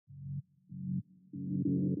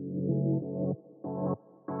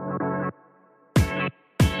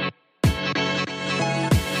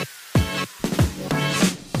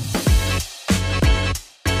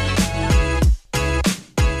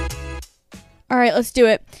All right, let's do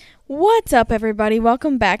it. What's up, everybody?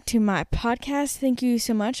 Welcome back to my podcast. Thank you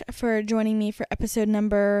so much for joining me for episode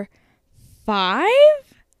number 5.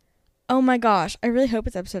 Oh my gosh, I really hope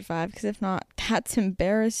it's episode 5, because if not, that's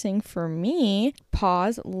embarrassing for me.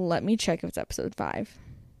 Pause, let me check if it's episode 5.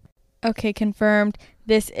 Okay, confirmed.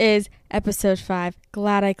 This is episode 5.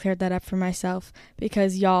 Glad I cleared that up for myself,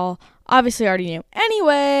 because y'all obviously already knew.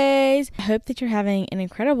 Anyways, I hope that you're having an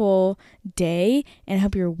incredible day, and I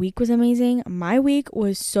hope your week was amazing. My week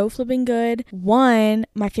was so flipping good. One,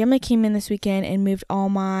 my family came in this weekend and moved all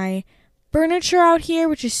my furniture out here,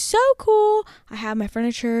 which is so cool. I have my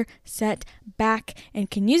furniture set back and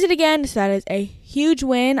can use it again, so that is a huge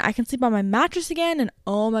win. I can sleep on my mattress again, and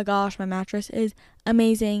oh my gosh, my mattress is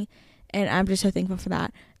amazing, and I'm just so thankful for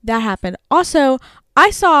that. That happened. Also, I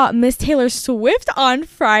saw Miss Taylor Swift on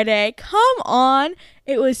Friday. Come on.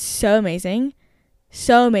 It was so amazing.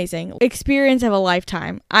 So amazing. Experience of a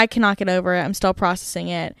lifetime. I cannot get over it. I'm still processing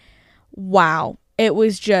it. Wow. It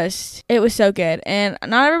was so good. And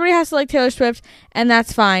not everybody has to like Taylor Swift, and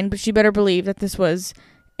that's fine, but you better believe that this was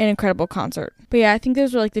an incredible concert. But yeah, I think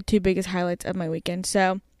those were like the 2 biggest highlights of my weekend.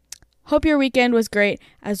 So hope your weekend was great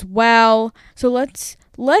as well. So let's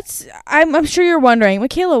I'm sure you're wondering,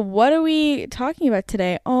 Michaela, what are we talking about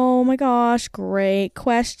today? Oh my gosh, great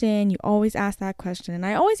question. You always ask that question, and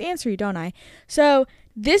I always answer you, don't I? So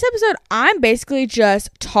this episode, I'm basically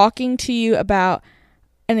just talking to you about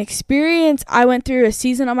an experience I went through, a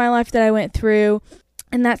season of my life that I went through,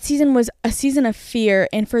 and that season was a season of fear.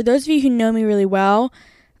 And for those of you who know me really well,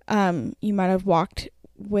 you might have walked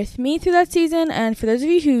with me through that season, and for those of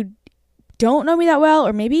you who don't know me that well,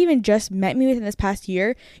 or maybe even just met me within this past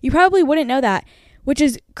year, you probably wouldn't know that, which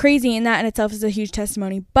is crazy, and that in itself is a huge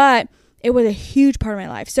testimony, but it was a huge part of my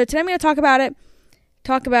life. So today I'm going to talk about it,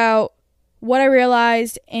 talk about what I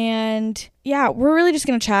realized, and yeah, we're really just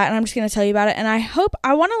going to chat, and I'm just going to tell you about it. And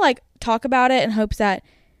I want to like talk about it in hopes that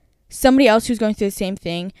somebody else who's going through the same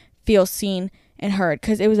thing feels seen and heard,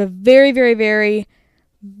 because it was a very, very, very,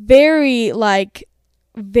 very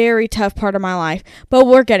very tough part of my life, but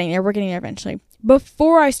we're getting there eventually.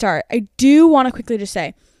 Before I start, I do want to quickly just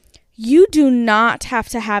say, you do not have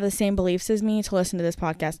to have the same beliefs as me to listen to this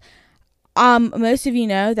podcast. Most of you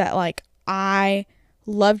know that like I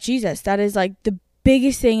love Jesus. That is like the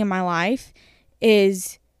biggest thing in my life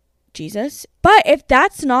is Jesus. But if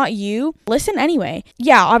that's not you, listen anyway.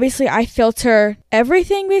 Yeah, obviously I filter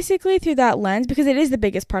everything basically through that lens, because it is the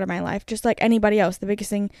biggest part of my life, just like anybody else. The biggest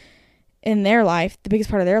thing in their life, the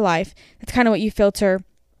biggest part of their life, that's kind of what you filter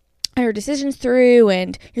your decisions through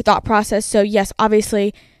and your thought process. So yes,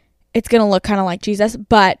 obviously it's going to look kind of like Jesus,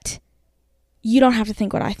 but you don't have to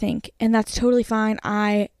think what I think, and that's totally fine.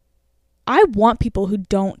 I want people who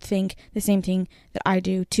don't think the same thing that I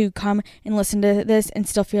do to come and listen to this and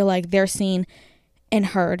still feel like they're seen and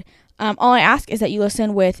heard. All I ask is that you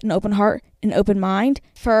listen with an open heart, an open mind.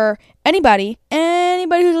 For anybody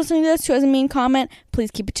who's listening to this who has a mean comment, please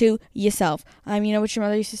keep it to yourself. You know what your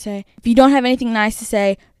mother used to say? If you don't have anything nice to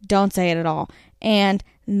say, don't say it at all. And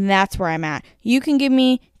that's where I'm at. You can give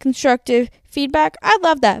me constructive feedback. I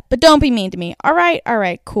love that, but don't be mean to me. All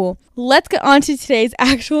right, cool. Let's get on to today's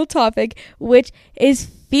actual topic, which is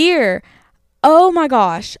fear. Oh my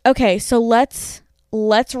gosh. Okay, so let's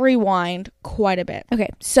rewind quite a bit. Okay,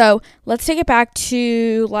 so let's take it back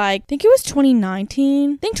to I think it was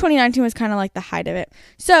 2019. I think 2019 was kind of like the height of it.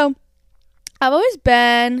 So I've always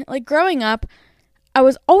been, growing up, I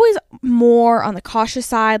was always more on the cautious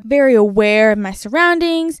side, very aware of my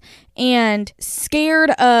surroundings and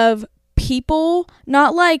scared of people.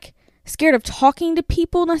 Not scared of talking to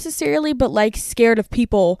people necessarily, but scared of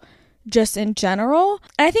people just in general.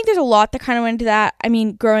 And I think there's a lot that kind of went into that. I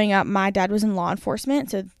mean, growing up, my dad was in law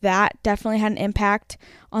enforcement, so that definitely had an impact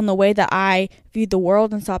on the way that I viewed the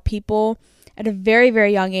world and saw people. At a very,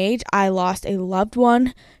 very young age, I lost a loved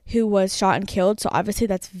one who was shot and killed, so obviously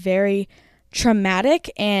that's very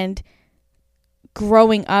traumatic, and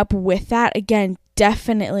growing up with that, again,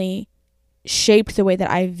 definitely shaped the way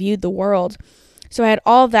that I viewed the world. So I had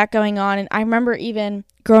all of that going on, and I remember even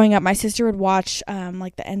growing up, my sister would watch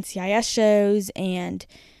the NCIS shows and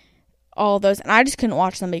all of those, and I just couldn't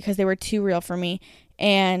watch them because they were too real for me,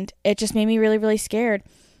 and it just made me really, really scared.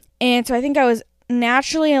 And so I think I was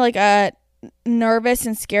naturally a nervous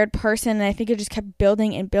and scared person, and I think it just kept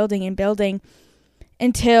building and building and building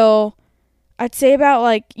until I'd say about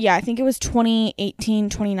I think it was 2018,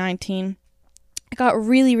 2019. It got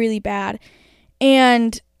really, really bad.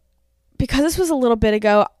 And because this was a little bit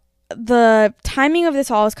ago, the timing of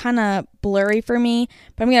this all is kind of blurry for me,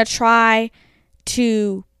 but I'm going to try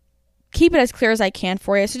to keep it as clear as I can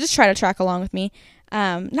for you. So just try to track along with me.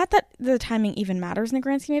 Not that the timing even matters in the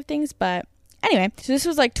grand scheme of things, but anyway, so this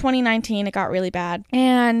was like 2019. It got really bad.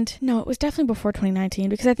 And no, it was definitely before 2019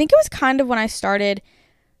 because I think it was kind of when I started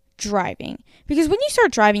driving. Because when you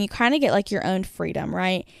start driving, you kind of get like your own freedom,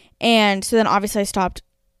 right? And so then obviously I stopped,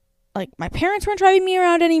 like my parents weren't driving me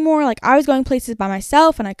around anymore. Like I was going places by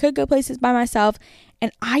myself and I could go places by myself.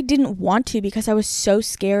 And I didn't want to because I was so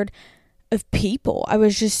scared of people. I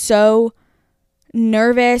was just so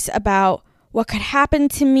nervous about what could happen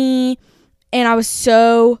to me. And I was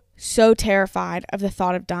so terrified of the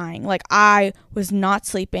thought of dying. Like I was not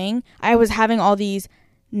sleeping. I was having all these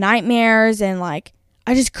nightmares and like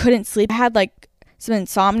I just couldn't sleep. I had like some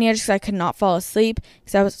insomnia just because I could not fall asleep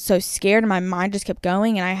because I was so scared and my mind just kept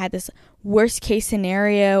going. And I had this worst case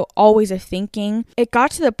scenario always of thinking. It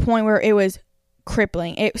got to the point where it was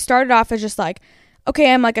crippling. It started off as just like,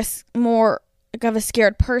 okay, I'm like a more like of a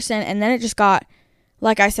scared person. And then it just got,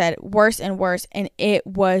 like I said, worse and worse. And it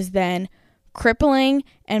was then crippling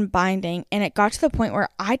and binding. And it got to the point where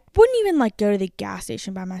I wouldn't even like go to the gas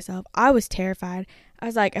station by myself. I was terrified. I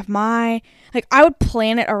was like, I would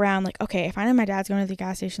plan it around like, okay, if I know my dad's going to the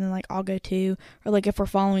gas station, then like I'll go too. Or like if we're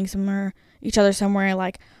following each other somewhere,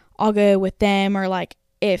 like I'll go with them. Or like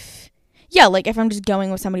if I'm just going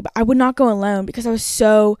with somebody, but I would not go alone because I was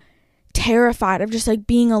so terrified of just like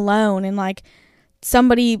being alone and like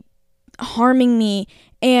somebody harming me.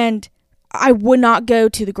 And I would not go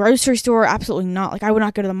to the grocery store. Absolutely not. Like I would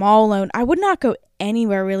not go to the mall alone. I would not go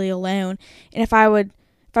anywhere really alone. And if I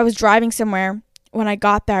was driving somewhere, when I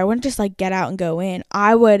got there, I wouldn't just like get out and go in.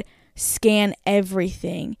 I would scan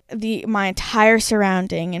everything, my entire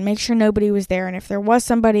surrounding, and make sure nobody was there. And if there was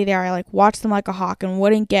somebody there, I like watched them like a hawk and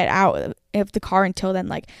wouldn't get out of the car until then.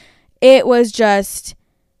 Like it was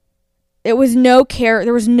no care.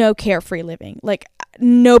 There was no carefree living. Like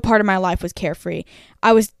no part of my life was carefree.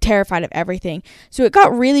 I was terrified of everything. So it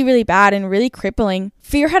got really, really bad and really crippling.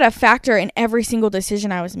 Fear had a factor in every single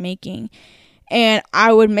decision I was making. And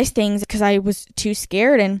I would miss things because I was too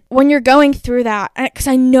scared. And when you're going through that, because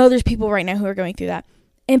I know there's people right now who are going through that,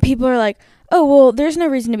 and people are like, oh, well, there's no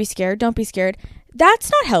reason to be scared. Don't be scared. That's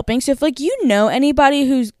not helping. So if like you know anybody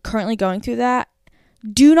who's currently going through that,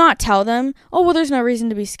 do not tell them, oh, well, there's no reason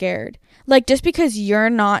to be scared. Like just because you're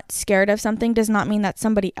not scared of something does not mean that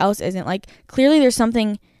somebody else isn't. Like clearly there's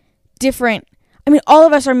something different. I mean, all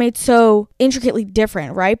of us are made so intricately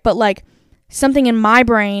different, right? But like something in my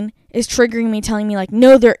brain is triggering me, telling me like,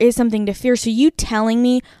 no, there is something to fear. So you telling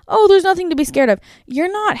me, oh, there's nothing to be scared of,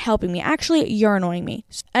 you're not helping me. Actually, you're annoying me.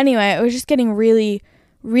 Anyway, it was just getting really,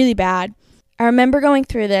 really bad. I remember going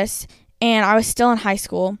through this and I was still in high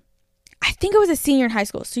school. I think I was a senior in high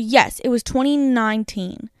school. So yes, it was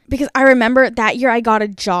 2019 because I remember that year I got a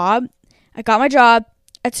job. I got my job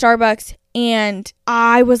at Starbucks and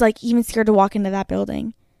I was like even scared to walk into that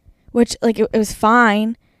building, which like it was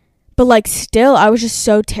fine. But like still, I was just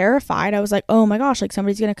so terrified. I was like, oh my gosh, like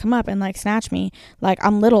somebody's going to come up and like snatch me. Like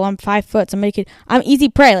I'm little, I'm 5 foot. I'm easy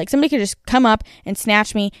prey. Like somebody could just come up and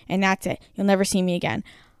snatch me and that's it. You'll never see me again.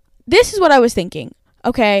 This is what I was thinking.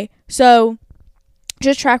 Okay, so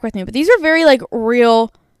just track with me. But these were very like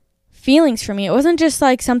real feelings for me. It wasn't just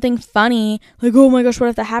like something funny. Like, oh my gosh, what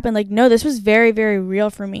if that happened? Like, no, this was very, very real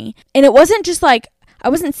for me. And it wasn't just like, I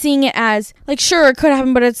wasn't seeing it as like, sure, it could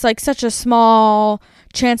happen, but it's like such a small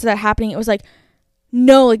chance of that happening. It was like,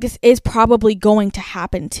 no, like this is probably going to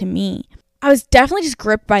happen to me. I was definitely just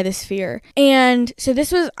gripped by this fear. And so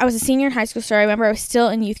I was a senior in high school. So I remember I was still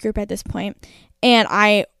in youth group at this point. And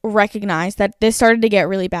I recognized that this started to get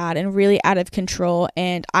really bad and really out of control.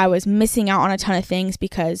 And I was missing out on a ton of things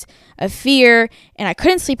because of fear. And I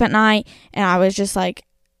couldn't sleep at night. And I was just like,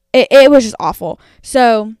 it was just awful.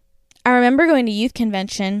 So I remember going to youth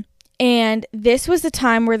convention. And this was the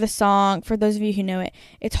time where the song, for those of you who know it,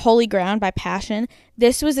 it's Holy Ground by Passion.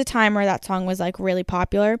 This was the time where that song was like really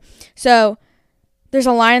popular. So there's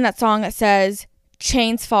a line in that song that says,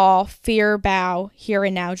 chains fall, fear bow, here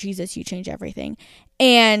and now, Jesus, you change everything.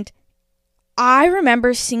 And I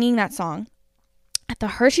remember singing that song at the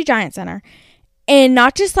Hershey Giant Center. And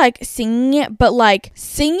not just like singing it, but like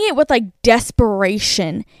singing it with like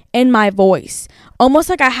desperation in my voice. Almost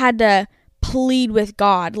like I had to plead with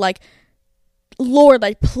God, like, Lord,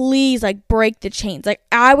 like, please, like, break the chains. Like,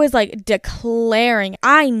 I was like declaring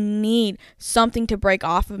I need something to break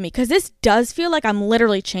off of me because this does feel like I'm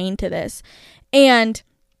literally chained to this. And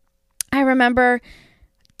I remember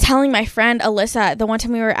telling my friend Alyssa, the one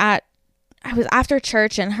time I was after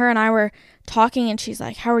church and her and I were talking and she's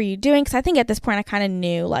like, how are you doing? Because I think at this point I kind of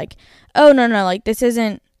knew like, oh, no, like this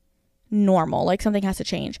isn't normal. Like something has to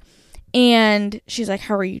change. And she's like,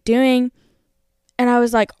 how are you doing? And I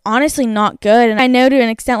was like, honestly, not good. And I know to an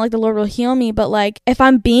extent, like, the Lord will heal me. But like, if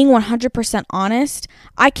I'm being 100% honest,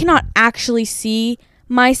 I cannot actually see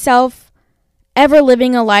myself ever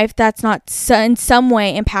living a life that's not in some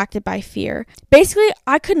way impacted by fear. Basically,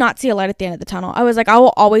 I could not see a light at the end of the tunnel. I was like, I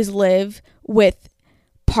will always live with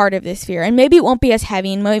part of this fear. And maybe it won't be as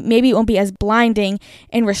heavy and maybe it won't be as blinding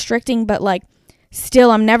and restricting, but like,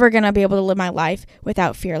 still, I'm never going to be able to live my life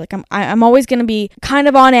without fear. Like, I'm always going to be kind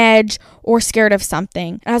of on edge or scared of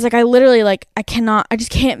something. And I was like, I just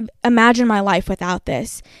can't imagine my life without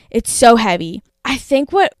this. It's so heavy. I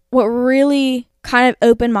think what really kind of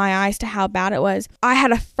opened my eyes to how bad it was. I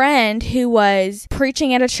had a friend who was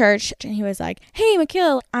preaching at a church, and he was like, hey,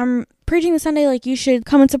 Mikhail, I'm preaching this Sunday. Like, you should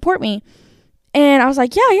come and support me. And I was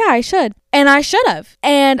like, yeah, I should. And I should have.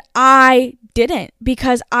 And I didn't,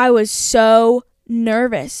 because I was so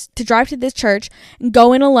nervous to drive to this church and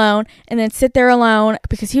go in alone and then sit there alone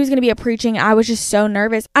because he was going to be preaching. I was just so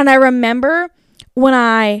nervous. And I remember when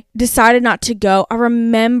I decided not to go, I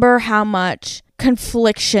remember how much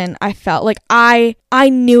confliction I felt. Like, I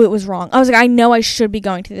knew it was wrong. I was like, I know I should be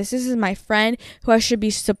going to this. This is my friend who I should be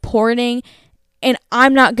supporting, and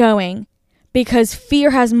I'm not going because fear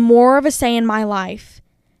has more of a say in my life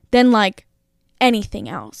than like anything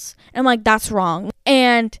else. And I'm like, that's wrong.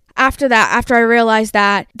 And after I realized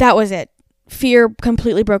that was it. Fear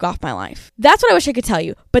completely broke off my life. That's what I wish I could tell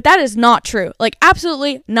you, but that is not true. Like,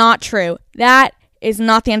 absolutely not true. That is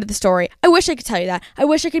not the end of the story. I wish I could tell you that. I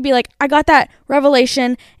wish I could be like, I got that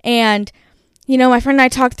revelation and, my friend and I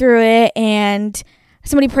talked through it and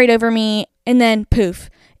somebody prayed over me and then poof,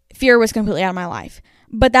 fear was completely out of my life.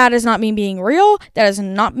 But that is not me being real. That is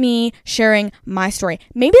not me sharing my story.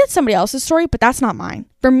 Maybe it's somebody else's story, but that's not mine.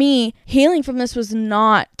 For me, healing from this was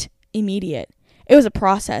not immediate. It was a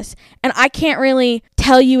process. And I can't really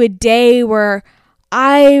tell you a day where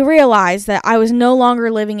I realized that I was no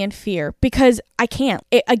longer living in fear, because I can't.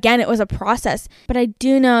 It was a process. But I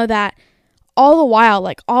do know that all the while,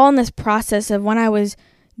 like all in this process of when I was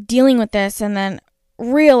dealing with this and then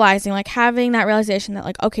realizing, like having that realization that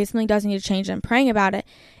like, okay, something does need to change and I'm praying about it.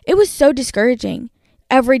 It was so discouraging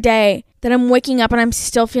every day that I'm waking up and I'm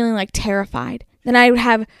still feeling like terrified. Then I would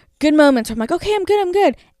have good moments where I'm like, okay, I'm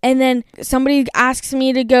good. And then somebody asks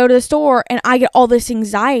me to go to the store and I get all this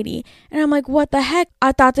anxiety. And I'm like, what the heck?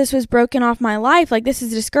 I thought this was broken off my life. Like, this is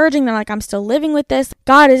discouraging. Then like, I'm still living with this.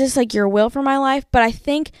 God, is this like your will for my life? But I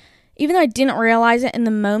think even though I didn't realize it in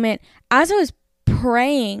the moment, as I was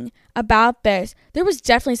praying about this, there was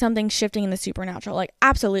definitely something shifting in the supernatural, like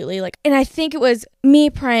absolutely, like, and I think it was me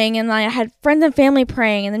praying, and I had friends and family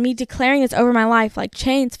praying, and then me declaring this over my life, like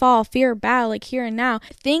chains fall, fear bow, like here and now.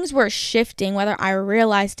 Things were shifting whether I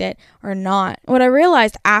realized it or not. What I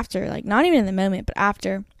realized after, like not even in the moment, but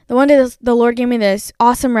after, the one day the Lord gave me this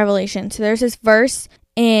awesome revelation. So there's this verse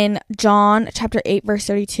in John chapter 8 verse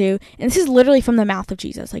 32, and this is literally from the mouth of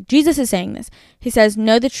Jesus. Like, Jesus is saying this. He says,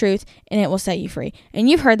 know the truth and it will set you free. And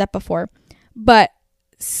you've heard that before, but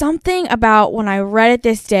something about when I read it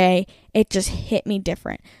this day, it just hit me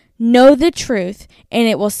different. Know the truth and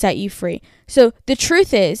it will set you free. So the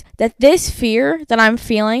truth is that this fear that I'm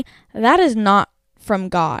feeling, that is not from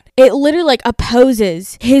God. It literally like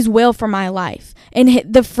opposes his will for my life and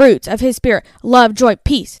the fruits of his spirit, love, joy,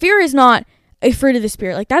 peace. Fear is not a fruit of the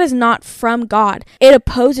spirit. Like, that is not from God. It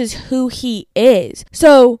opposes who he is.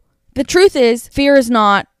 So the truth is, fear is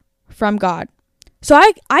not from God. So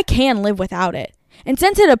I can live without it. And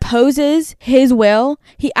since it opposes his will,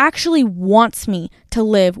 he actually wants me to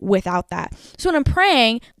live without that. So when I'm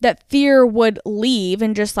praying that fear would leave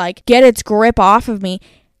and just like get its grip off of me,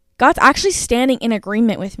 God's actually standing in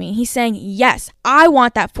agreement with me. He's saying, yes, I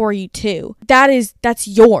want that for you too. That's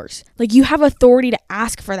yours. Like, you have authority to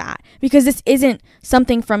ask for that, because this isn't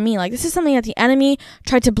something from me. Like, this is something that the enemy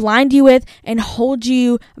tried to blind you with and hold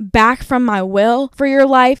you back from my will for your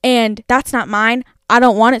life. And that's not mine. I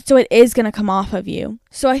don't want it. So it is going to come off of you.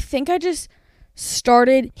 So I think I just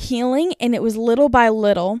started healing, and it was little by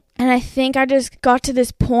little. And I think I just got to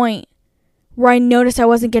this point where I noticed I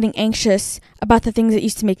wasn't getting anxious about the things that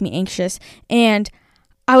used to make me anxious. And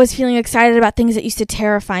I was feeling excited about things that used to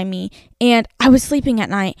terrify me. And I was sleeping at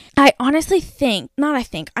night. I honestly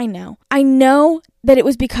I know that it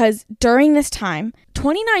was because during this time,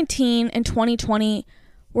 2019 and 2020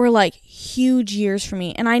 were like huge years for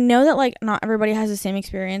me. And I know that like not everybody has the same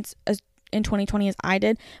experience as in 2020 as I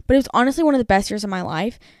did, but it was honestly one of the best years of my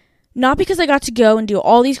life. Not because I got to go and do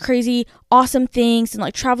all these crazy, awesome things and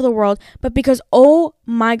like travel the world, but because, oh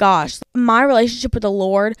my gosh, my relationship with the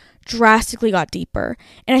Lord drastically got deeper.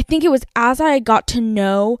 And I think it was as I got to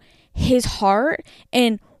know his heart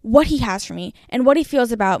and what he has for me and what he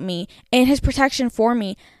feels about me and his protection for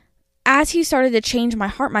me. As he started to change my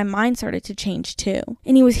heart, my mind started to change too.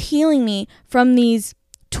 And he was healing me from these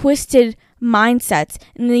twisted mindsets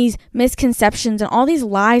and these misconceptions and all these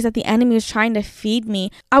lies that the enemy was trying to feed me.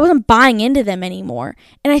 I wasn't buying into them anymore.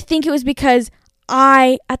 And I think it was because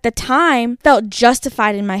I, at the time, felt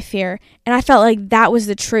justified in my fear. And I felt like that was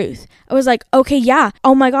the truth. I was like, okay, yeah.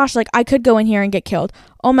 Oh my gosh, like I could go in here and get killed.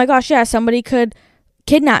 Oh my gosh, yeah, somebody could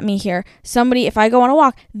kidnap me here. Somebody, if I go on a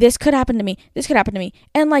walk, this could happen to me. This could happen to me.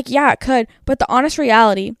 And like, yeah, it could. But the honest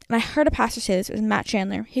reality, and I heard a pastor say this, it was Matt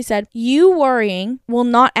Chandler. He said, you worrying will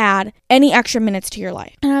not add any extra minutes to your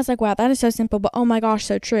life. And I was like, wow, that is so simple, but oh my gosh,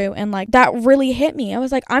 so true. And like, that really hit me. I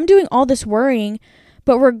was like, I'm doing all this worrying,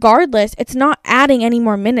 but regardless, it's not adding any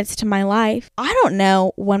more minutes to my life. I don't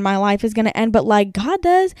know when my life is going to end, but like God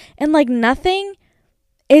does. And like nothing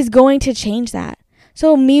is going to change that.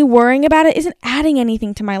 So me worrying about it isn't adding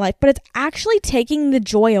anything to my life, but it's actually taking the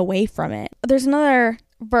joy away from it. There's another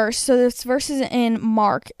verse. So this verse is in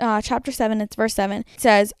Mark chapter 7. It's verse 7. It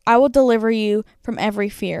says, I will deliver you from every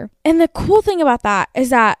fear. And the cool thing about that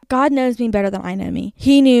is that God knows me better than I know me.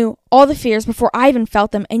 He knew all the fears before I even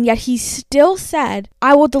felt them. And yet he still said,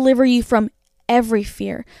 I will deliver you from every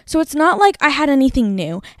fear. So it's not like I had anything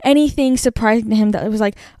new, anything surprising to him that it was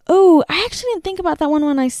like, oh, I actually didn't think about that one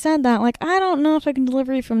when I said that. Like, I don't know if I can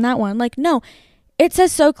deliver you from that one. Like, no, it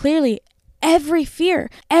says so clearly, every fear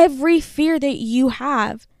that you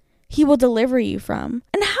have, he will deliver you from.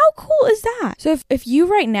 And how cool is that? So if you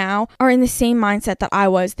right now are in the same mindset that I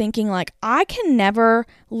was, thinking like, I can never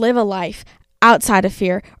live a life outside of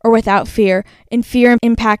fear or without fear, and fear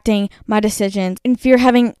impacting my decisions, and fear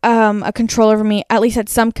having a control over me, at least at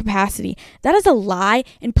some capacity, that is a lie.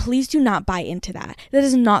 And please do not buy into that. That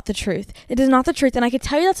is not the truth. It is not the truth. And I can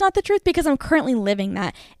tell you that's not the truth because I'm currently living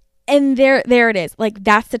that. And there it is. Like,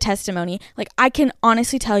 that's the testimony. Like, I can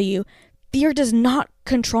honestly tell you, fear does not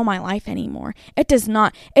control my life anymore. It does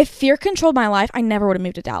not. If fear controlled my life, I never would have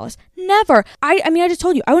moved to Dallas. Never. I mean, I just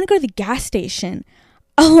told you, I wouldn't go to the gas station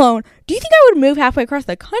alone. Do you think I would move halfway across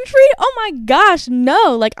the country? Oh my gosh,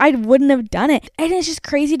 no. Like, I wouldn't have done it. And it's just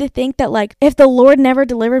crazy to think that, like, if the Lord never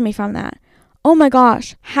delivered me from that, oh my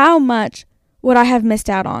gosh, how much would I have missed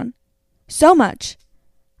out on? So much.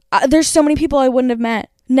 There's so many people I wouldn't have met.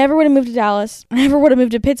 Never would have moved to Dallas. Never would have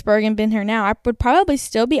moved to Pittsburgh and been here now. I would probably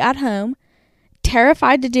still be at home,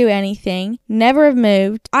 terrified to do anything, never have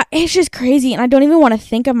moved. It's just crazy. And I don't even want to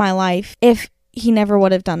think of my life if he never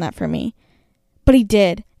would have done that for me. But he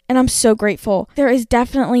did. And I'm so grateful. There is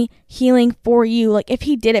definitely healing for you. Like, if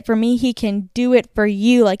he did it for me, he can do it for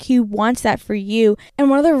you. Like, he wants that for you. And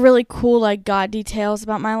one of the really cool, like, God details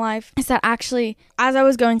about my life is that actually, as I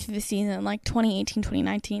was going through the season, like 2018,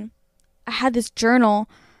 2019, I had this journal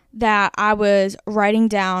that I was writing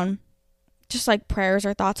down just like prayers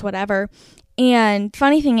or thoughts, whatever. And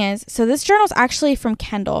funny thing is, so this journal is actually from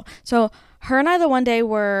Kendall. So her and I, the one day we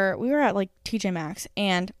were at like TJ Maxx,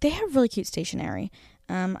 and they have really cute stationery.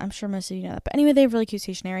 I'm sure most of you know that. But anyway, they have really cute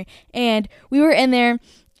stationery. And we were in there,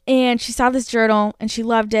 and she saw this journal, and she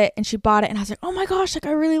loved it, and she bought it. And I was like, oh my gosh, like,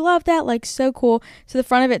 I really love that. Like, so cool. So the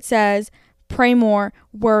front of it says, pray more,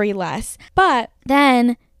 worry less. But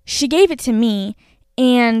then she gave it to me,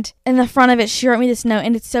 and in the front of it, she wrote me this note.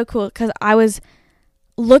 And it's so cool because I was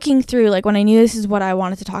looking through, like, when I knew this is what I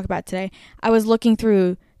wanted to talk about today, I was looking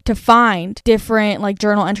through to find different, like,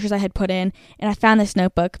 journal entries I had put in, and I found this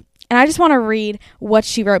notebook. And I just want to read what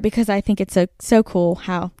she wrote because I think it's so cool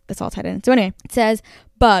how this all tied in. So anyway, it says,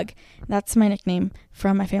 Bug. That's my nickname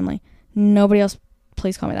from my family. Nobody else,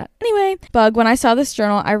 please call me that. Anyway, Bug, when I saw this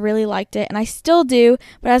journal, I really liked it, and I still do.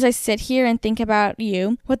 But as I sit here and think about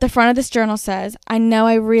you, what the front of this journal says, I know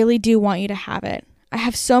I really do want you to have it. I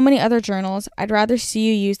have so many other journals. I'd rather see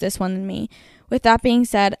you use this one than me. With that being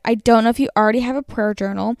said, I don't know if you already have a prayer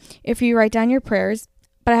journal, if you write down your prayers,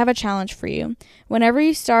 but I have a challenge for you. Whenever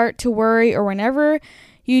you start to worry or whenever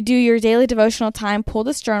you do your daily devotional time, pull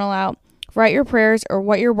this journal out, write your prayers or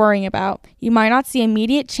what you're worrying about. You might not see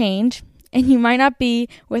immediate change, and you might not be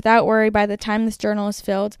without worry by the time this journal is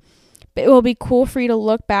filled, but it will be cool for you to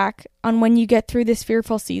look back on when you get through this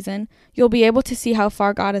fearful season. You'll be able to see how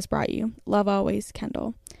far God has brought you. Love always,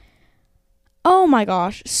 Kendall. Oh my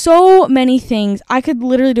gosh, so many things. I could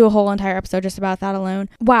literally do a whole entire episode just about that alone.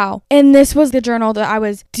 Wow. And this was the journal that I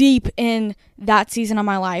was deep in that season of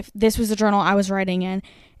my life. This was the journal I was writing in.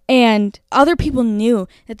 And other people knew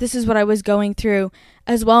that this is what I was going through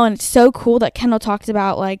as well. And it's so cool that Kendall talked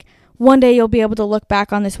about, like, one day you'll be able to look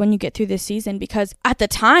back on this when you get through this season, because at the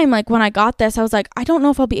time, like when I got this, I was like, I don't know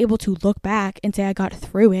if I'll be able to look back and say I got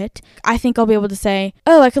through it. I think I'll be able to say,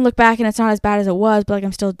 oh, I can look back and it's not as bad as it was, but like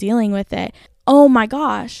I'm still dealing with it. Oh my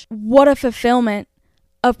gosh, what a fulfillment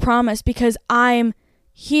of promise, because I'm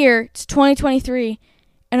here, it's 2023,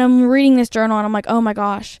 and I'm reading this journal and I'm like, oh my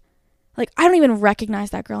gosh, like I don't even recognize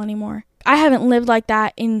that girl anymore. I haven't lived like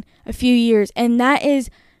that in a few years, and that is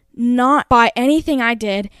not by anything I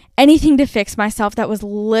did, anything to fix myself. That was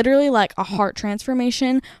literally like a heart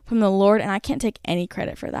transformation from the Lord, and I can't take any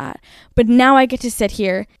credit for that. But now I get to sit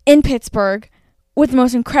here in Pittsburgh with the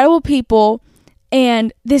most incredible people,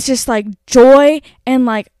 and this just like joy and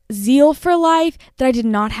like zeal for life that I did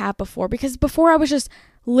not have before, because before I was just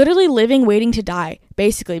literally living waiting to die,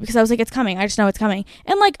 basically, because I was like, it's coming, I just know it's coming,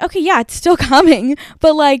 and like, okay, yeah, it's still coming,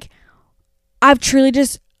 but like I've truly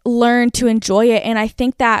just learned to enjoy it. And I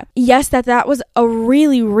think that, yes, that was a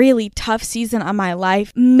really, really tough season of my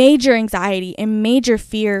life, major anxiety and major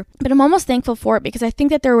fear, but I'm almost thankful for it, because I think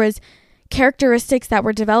that there was characteristics that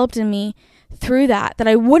were developed in me through that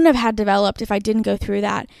I wouldn't have had developed if I didn't go through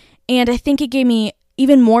that. And I think it gave me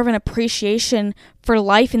even more of an appreciation for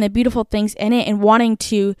life and the beautiful things in it, and wanting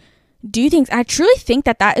to do things. I truly think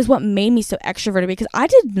that is what made me so extroverted, because I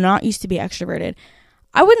did not used to be extroverted.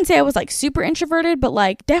 I wouldn't say I was like super introverted, but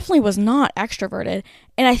like definitely was not extroverted.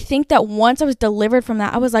 And I think that once I was delivered from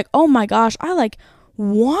that, I was like, oh my gosh, I like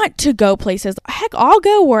want to go places. Heck, I'll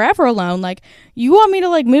go wherever alone. Like, you want me to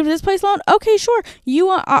like move to this place alone? Okay, sure.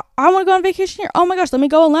 I want to go on vacation here. Oh my gosh, let me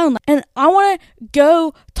go alone. And I want to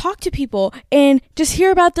go talk to people and just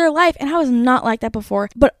hear about their life. And I was not like that before,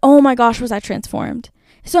 but oh my gosh, was I transformed.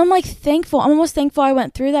 So I'm like thankful. I'm almost thankful I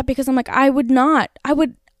went through that, because I'm like, I would not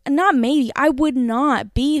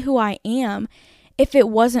be who I am if it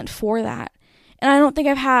wasn't for that. And I don't think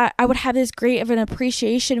I would have this great of an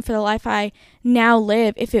appreciation for the life I now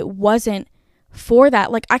live if it wasn't for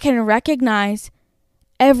that. Like, I can recognize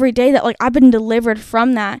every day that like I've been delivered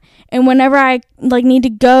from that. And whenever I like need to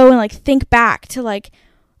go and like think back to like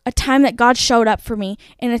a time that God showed up for me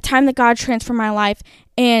and a time that God transformed my life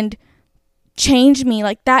and changed me,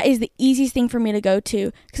 like that is the easiest thing for me to go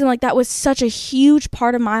to, because I'm like, that was such a huge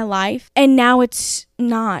part of my life, and now it's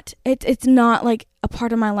not like a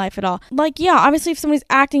part of my life at all. Like, yeah, obviously if somebody's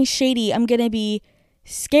acting shady, I'm gonna be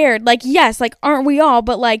scared. Like, yes, like aren't we all?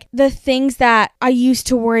 But like the things that I used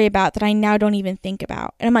to worry about that I now don't even think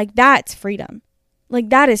about, and I'm like, that's freedom. Like,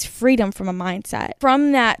 that is freedom from a mindset.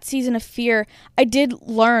 From that season of fear, I did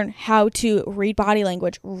learn how to read body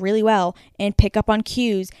language really well and pick up on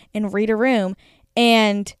cues and read a room.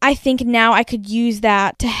 And I think now I could use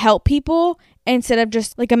that to help people instead of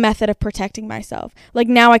just like a method of protecting myself. Like,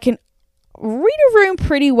 now I can read a room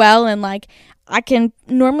pretty well, and like I can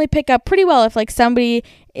normally pick up pretty well if like somebody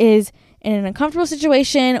is in an uncomfortable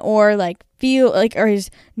situation or like feel like or is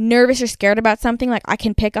nervous or scared about something. Like, I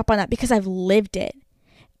can pick up on that because I've lived it.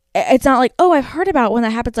 It's not like, oh, I've heard about when that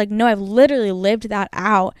happens. Like, no, I've literally lived that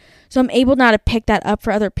out. So I'm able now to pick that up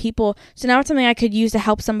for other people. So now it's something I could use to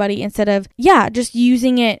help somebody instead of, just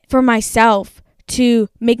using it for myself to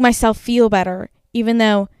make myself feel better, even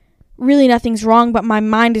though really nothing's wrong, but my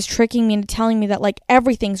mind is tricking me into telling me that like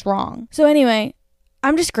everything's wrong. So anyway,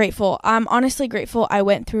 I'm just grateful. I'm honestly grateful I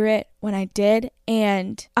went through it when I did,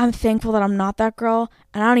 and I'm thankful that I'm not that girl,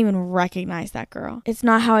 and I don't even recognize that girl. It's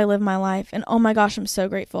not how I live my life, and oh my gosh, I'm so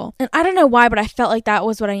grateful. And I don't know why, but I felt like that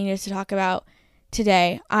was what I needed to talk about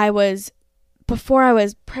today. Before I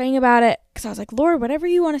was praying about it, because I was like, Lord, whatever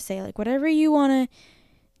you want to say, like whatever you want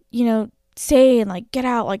to, say and like get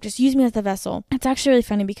out, like just use me as the vessel. It's actually really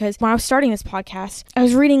funny, because when I was starting this podcast, I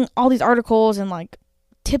was reading all these articles and like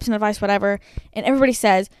tips and advice, whatever, and everybody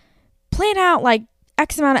says plan out like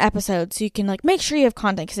X amount of episodes so you can like make sure you have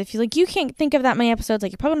content, because if you can't think of that many episodes,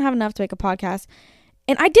 like you probably don't have enough to make a podcast.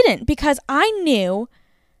 And I didn't, because I knew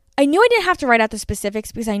I didn't have to write out the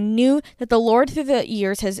specifics, because I knew that the Lord through the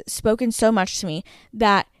years has spoken so much to me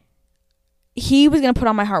that he was going to put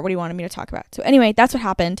on my heart what he wanted me to talk about. So anyway, that's what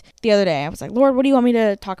happened the other day. I was like, Lord, what do you want me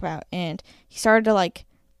to talk about? And he started to like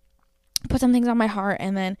put some things on my heart,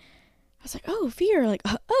 and then I was like, oh, fear. Like,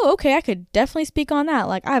 oh, okay, I could definitely speak on that.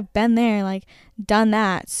 Like, I've been there, like, done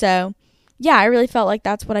that. So, yeah, I really felt like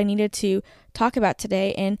that's what I needed to talk about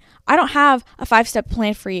today. And I don't have a 5-step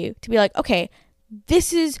plan for you to be like, okay,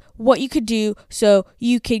 this is what you could do so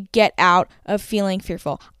you could get out of feeling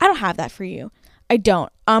fearful. I don't have that for you. I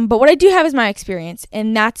don't. But what I do have is my experience,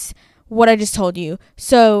 and that's what I just told you.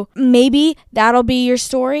 So maybe that'll be your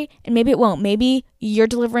story, and maybe it won't. Maybe your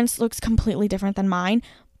deliverance looks completely different than mine.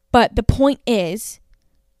 But the point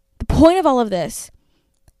of all of this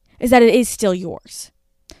is that it is still yours.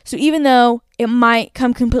 So even though it might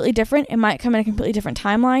come completely different, it might come in a completely different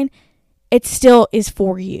timeline, it still is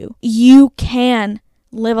for you. You can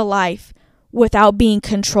live a life without being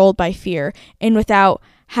controlled by fear and without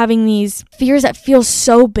having these fears that feel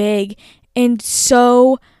so big and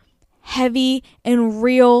so heavy and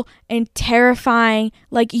real and terrifying.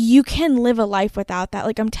 Like, you can live a life without that.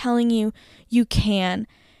 Like, I'm telling you, you can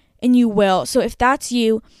and you will. So if that's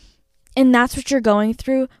you and that's what you're going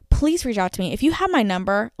through, please reach out to me. If you have my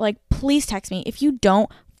number, like, please text me. If you don't,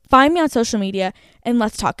 find me on social media and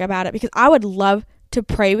let's talk about it, because I would love to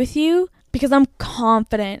pray with you, because I'm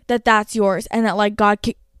confident that that's yours and that, like, God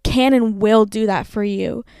can and will do that for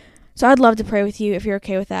you. So I'd love to pray with you if you're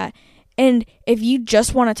okay with that. And if you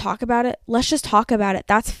just want to talk about it, let's just talk about it.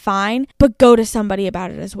 That's fine. But go to somebody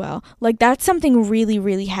about it as well. Like, that's something really,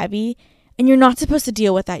 really heavy, and you're not supposed to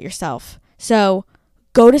deal with that yourself. So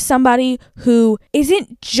go to somebody who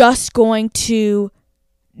isn't just going to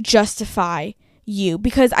justify you,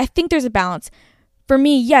 because I think there's a balance. For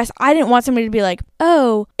me, yes, I didn't want somebody to be like,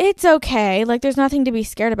 oh, it's okay, like, there's nothing to be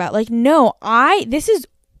scared about. Like, no, this is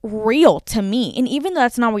real to me. And even though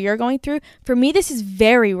that's not what you're going through, for me, this is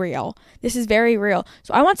very real. This is very real.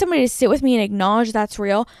 So I want somebody to sit with me and acknowledge that's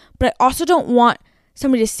real, but I also don't want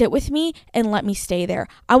somebody to sit with me and let me stay there.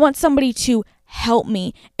 I want somebody to help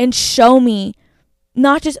me and show me,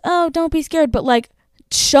 not just, oh, don't be scared, but like,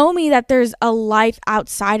 show me that there's a life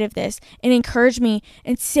outside of this, and encourage me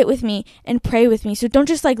and sit with me and pray with me. So don't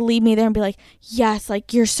just like leave me there and be like, yes,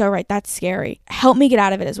 like, you're so right, that's scary. Help me get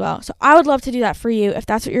out of it as well. So I would love to do that for you. If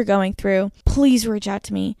that's what you're going through, please reach out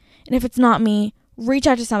to me. And if it's not me, reach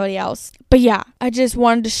out to somebody else. But yeah, I just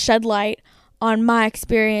wanted to shed light on my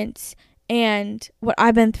experience and what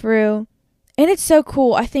I've been through. And it's so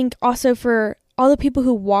cool, I think, also for all the people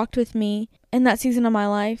who walked with me in that season of my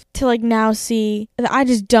life, to like now see that I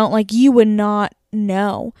just don't, like, you would not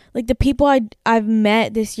know. Like, the people I've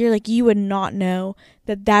met this year, like, you would not know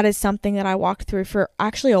that is something that I walked through for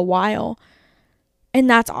actually a while. And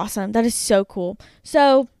that's awesome. That is so cool.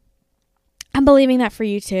 So I'm believing that for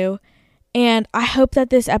you too. And I hope that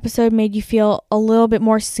this episode made you feel a little bit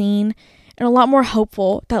more seen and a lot more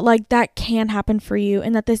hopeful that, like, that can happen for you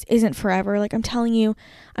and that this isn't forever. Like, I'm telling you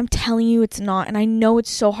it's not. And I know it's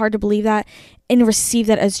so hard to believe that and receive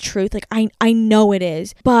that as truth. Like, I know it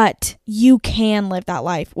is, but you can live that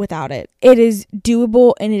life without it. It is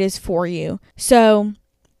doable and it is for you. So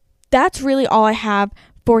that's really all I have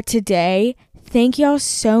for today. Thank y'all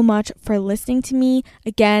so much for listening to me.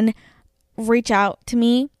 Again, reach out to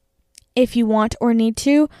me if you want or need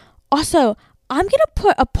to. Also, I'm going to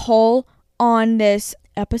put a poll on this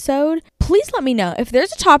episode. Please let me know if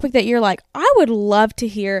there's a topic that you're like, I would love to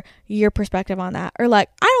hear your perspective on that. Or like,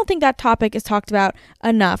 I don't think that topic is talked about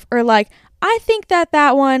enough. Or like, I think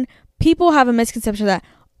that one, people have a misconception of that.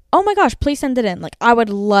 Oh my gosh, please send it in. Like, I would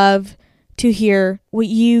love to hear what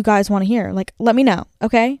you guys want to hear. Like, let me know.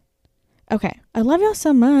 Okay. I love y'all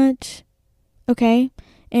so much. Okay.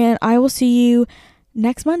 And I will see you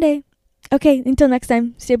next Monday. Okay. Until next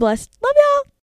time, stay blessed. Love y'all.